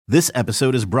This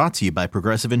episode is brought to you by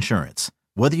Progressive Insurance.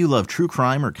 Whether you love true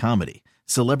crime or comedy,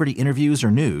 celebrity interviews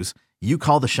or news, you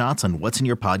call the shots on what's in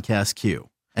your podcast queue.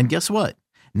 And guess what?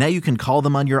 Now you can call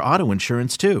them on your auto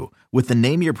insurance too with the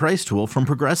Name Your Price tool from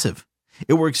Progressive.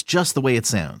 It works just the way it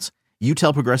sounds. You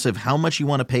tell Progressive how much you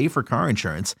want to pay for car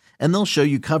insurance, and they'll show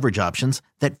you coverage options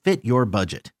that fit your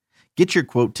budget. Get your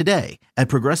quote today at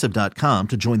Progressive.com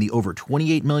to join the over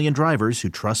 28 million drivers who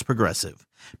trust Progressive.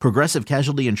 Progressive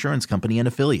Casualty Insurance Company and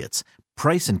Affiliates.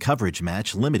 Price and coverage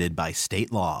match limited by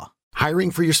state law. Hiring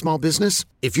for your small business?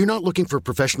 If you're not looking for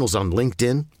professionals on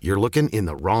LinkedIn, you're looking in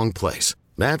the wrong place.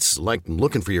 That's like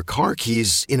looking for your car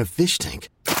keys in a fish tank.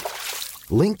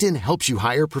 LinkedIn helps you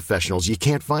hire professionals you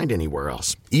can't find anywhere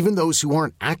else, even those who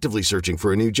aren't actively searching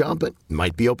for a new job but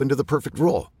might be open to the perfect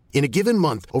role. In a given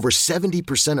month, over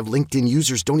 70% of LinkedIn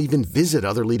users don't even visit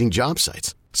other leading job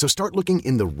sites. So start looking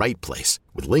in the right place.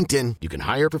 With LinkedIn, you can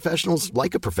hire professionals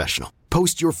like a professional.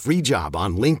 Post your free job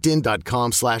on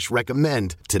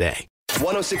linkedin.com/recommend today.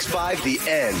 106.5 The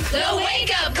End. The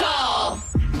Wake Up Call.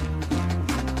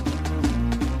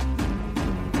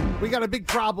 We got a big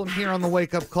problem here on the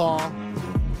Wake Up Call.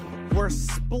 We're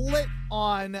split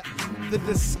on the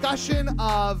discussion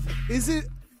of, is it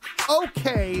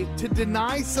okay to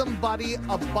deny somebody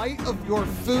a bite of your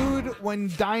food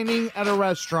when dining at a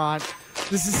restaurant?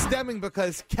 This is stemming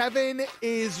because Kevin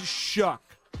is shook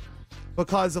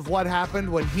because of what happened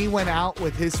when he went out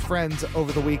with his friends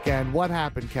over the weekend. What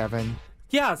happened, Kevin?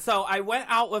 Yeah, so I went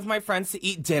out with my friends to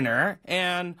eat dinner,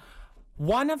 and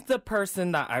one of the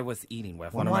person that I was eating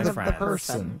with, one of my friends. The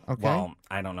person, okay. Well,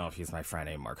 I don't know if he's my friend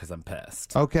anymore because I'm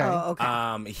pissed. Okay. Oh,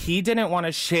 okay. He didn't want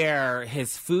to share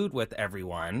his food with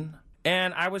everyone,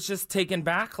 and I was just taken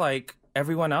back like,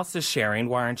 everyone else is sharing.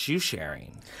 Why aren't you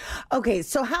sharing? Okay,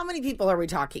 so how many people are we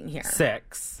talking here?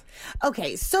 6.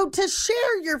 Okay, so to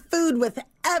share your food with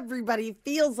everybody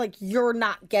feels like you're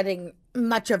not getting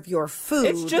much of your food.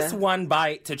 It's just one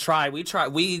bite to try.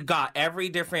 We got every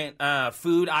different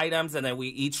food items, and then we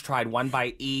each tried one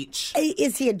bite each.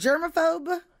 Is he a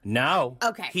germaphobe? No.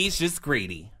 Okay. He's just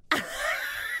greedy.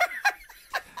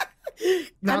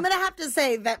 Now, I'm going to have to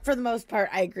say that for the most part,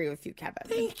 I agree with you, Kevin.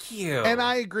 Thank you. and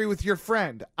I agree with your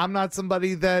friend. I'm not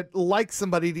somebody that likes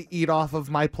somebody to eat off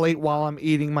of my plate while I'm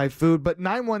eating my food. But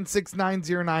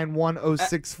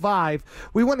 916-909-1065.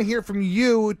 We want to hear from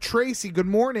you. Tracy, good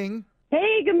morning.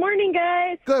 Hey, good morning,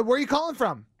 guys. Good. Where are you calling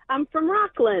from? I'm from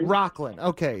Rockland. Rockland.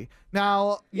 Okay.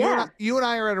 Now, Yeah. you and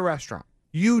I are at a restaurant.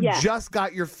 You Yeah. just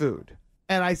got your food.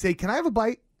 And I say, can I have a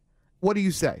bite? What do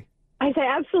you say? I say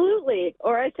absolutely.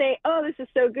 Or I say, oh, this is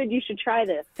so good, you should try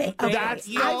this. Okay. That's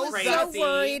I was so crazy.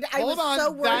 worried. Hold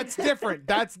on. That's different.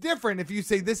 That's different. If you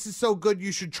say, this is so good,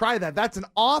 you should try that. That's an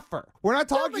offer. We're not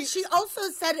No, talking. but she also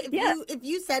said if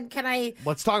you said, can I?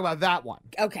 Let's talk about that one.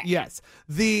 Okay. Yes.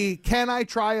 Can I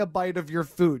try a bite of your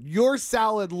food? Your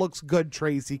salad looks good,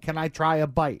 Tracy. Can I try a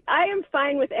bite? I am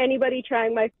fine with anybody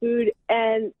trying my food,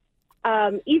 and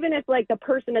even if, like, the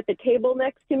person at the table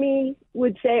next to me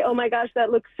would say, oh, my gosh,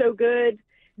 that looks so good.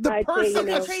 The I'd person say, you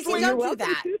know, that's Tracy, well, don't you're do welcome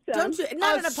that. to some. Don't do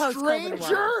not in a post-COVID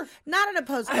stranger? world. Not in a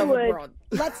post-COVID I would. world.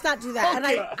 Let's not do that. And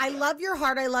I love your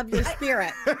heart. I love your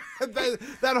spirit.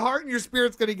 that heart and your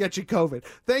spirit's going to get you COVID.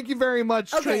 Thank you very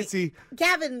much, Okay. Tracy.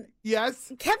 Kevin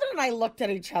Yes? and I looked at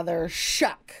each other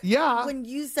shook. Yeah. When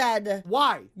you said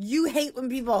Why? you hate when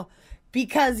people,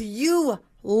 because you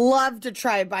love to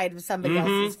try a bite of somebody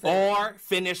else's food. Or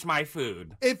finish my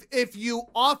food. If you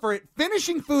offer it,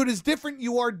 finishing food is different.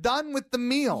 You are done with the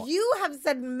meal. You have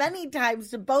said many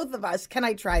times to both of us, can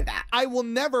I try that? I will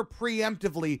never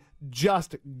preemptively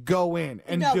just go in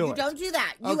and No, do you it. don't do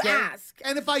that. You Okay? ask.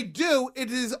 And if I do,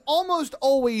 it is almost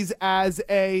always as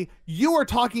you are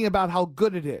talking about how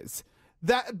good it is.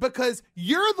 That because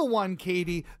you're the one,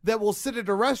 Katie, that will sit at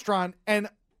a restaurant and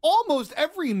almost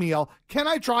every meal, can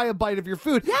I try a bite of your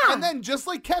food? Yeah. And then just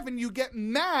like Kevin, you get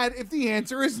mad if the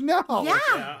answer is no.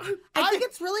 Yeah. I think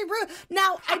it's really rude.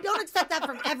 Now, I don't expect that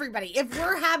from everybody. If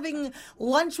we're having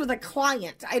lunch with a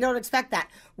client, I don't expect that.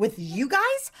 With you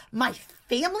guys, my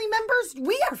family members,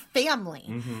 we are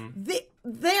family.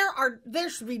 There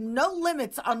should be no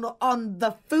limits on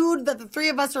the food that the three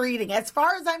of us are eating. As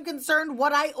far as I'm concerned,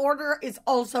 what I order is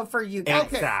also for you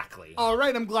guys. Exactly. All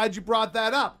right, I'm glad you brought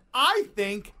that up. I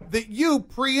think that you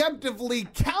preemptively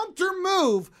counter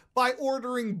move by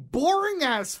ordering boring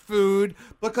ass food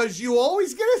because you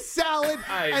always get a salad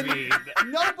and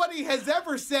nobody has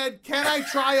ever said, can I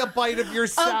try a bite of your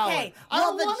salad? Okay. I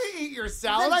Well, don't want to eat your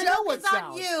salad. I know what The joke is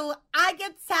salad. on you. I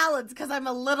get salads because I'm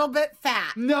a little bit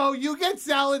fat. No, you get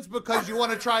salads because you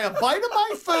want to try a bite of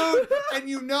my food, and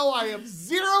you know I have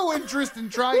zero interest in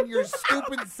trying your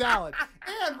stupid salad.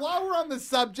 And while we're on the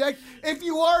subject, if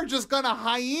you are just going to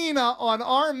hyena on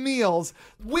our meals,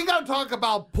 we got to talk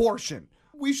about portion.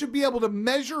 We should be able to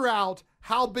measure out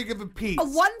how big of a piece.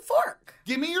 One fork.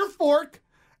 Give me your fork,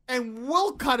 and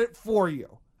we'll cut it for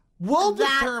you. We'll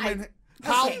determine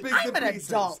how big the piece I'm an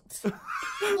adult.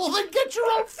 Well, then get your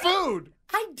own food.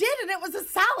 I did, and it was a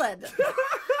salad.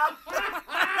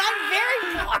 I'm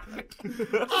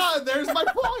very bored. There's my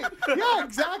point. Yeah,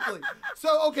 exactly.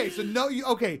 So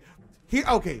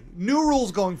new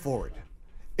rules going forward.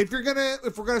 If we're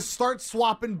gonna start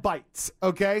swapping bites,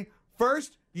 okay?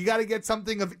 First, you got to get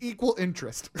something of equal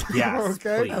interest. Yes,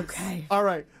 okay. please. Okay. All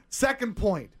right. Second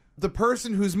point: the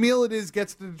person whose meal it is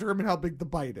gets to determine how big the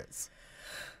bite is.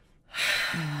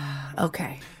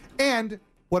 Okay. And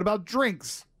what about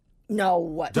drinks? No,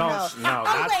 what? No, Oh, that's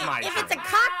wait, my if drink. it's a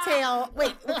cocktail,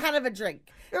 wait, what kind of a drink?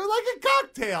 It was like a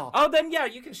cocktail. Oh, then yeah,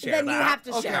 you can share Then that. you have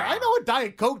to Okay, share. I know what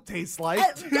Diet Coke tastes like.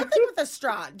 Nothing with a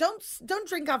straw. Don't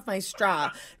drink off my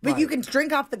straw. But you can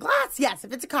drink off the glass. Yes,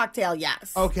 if it's a cocktail,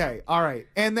 yes. Okay, all right.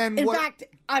 And then In what? fact,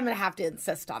 I'm gonna have to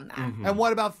insist on that. And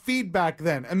what about feedback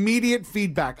then? Immediate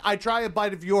feedback. I try a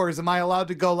bite of yours. Am I allowed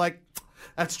to go like,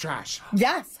 that's trash?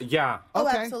 Yes. Yeah. Oh,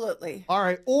 Okay. absolutely. All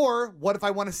right. Or what if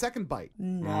I want a second bite?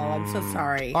 No, I'm so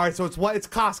sorry. All right. So it's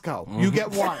Costco. You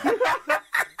get one.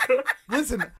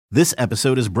 Listen. This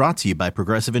episode is brought to you by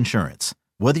Progressive Insurance.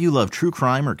 Whether you love true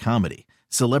crime or comedy,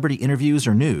 celebrity interviews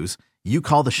or news, you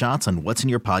call the shots on what's in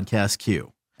your podcast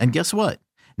queue. And guess what?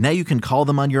 Now you can call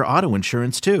them on your auto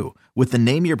insurance too with the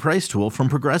Name Your Price tool from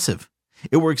Progressive.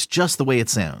 It works just the way it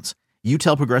sounds. You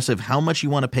tell Progressive how much you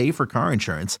want to pay for car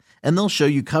insurance, and they'll show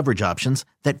you coverage options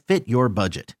that fit your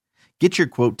budget. Get your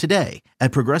quote today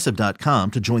at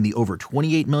Progressive.com to join the over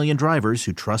 28 million drivers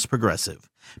who trust Progressive.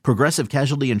 Progressive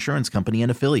Casualty Insurance Company and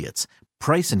Affiliates.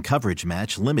 Price and coverage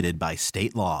match limited by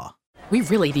state law. We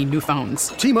really need new phones.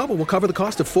 T-Mobile will cover the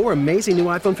cost of 4 amazing new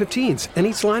iPhone 15s, and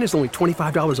each line is only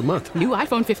 $25 a month. New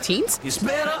iPhone 15s? It's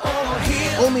better over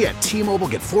here. Only at T-Mobile,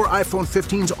 get 4 iPhone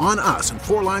 15s on us and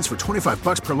 4 lines for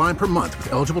 $25 per line per month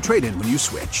with eligible trade-in when you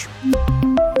switch.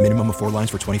 Minimum of 4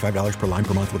 lines for $25 per line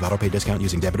per month with autopay discount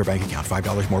using debit or bank account.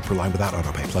 $5 more per line without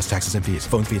autopay, plus taxes and fees.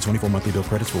 Phone fee at 24 monthly bill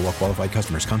credits for well qualified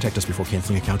customers. Contact us before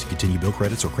canceling account to continue bill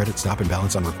credits or credit stop and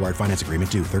balance on required finance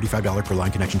agreement due. $35 per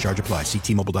line connection charge applies. See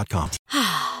T-Mobile.com.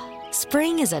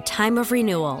 Spring is a time of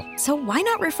renewal, so why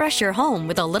not refresh your home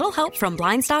with a little help from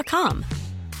Blinds.com?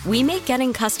 We make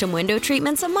getting custom window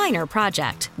treatments a minor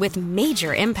project with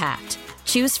major impact.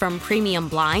 Choose from premium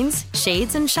blinds,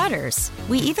 shades, and shutters.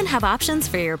 We even have options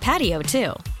for your patio,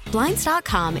 too.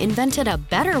 Blinds.com invented a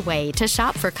better way to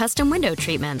shop for custom window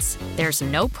treatments. There's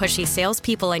no pushy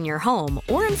salespeople in your home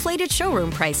or inflated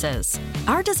showroom prices.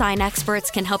 Our design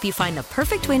experts can help you find the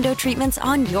perfect window treatments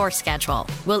on your schedule.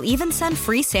 We'll even send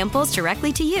free samples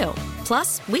directly to you.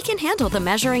 Plus, we can handle the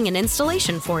measuring and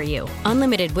installation for you.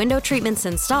 Unlimited window treatments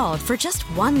installed for just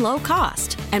one low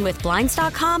cost. And with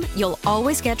Blinds.com, you'll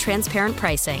always get transparent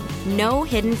pricing. No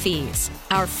hidden fees.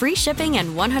 Our free shipping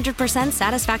and 100%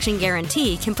 satisfaction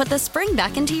guarantee can put the spring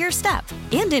back into your step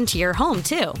and into your home,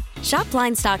 too. Shop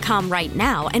Blinds.com right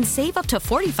now and save up to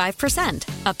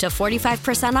 45%. Up to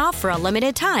 45% off for a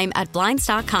limited time at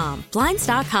Blinds.com.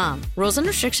 Blinds.com. Rules and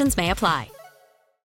restrictions may apply.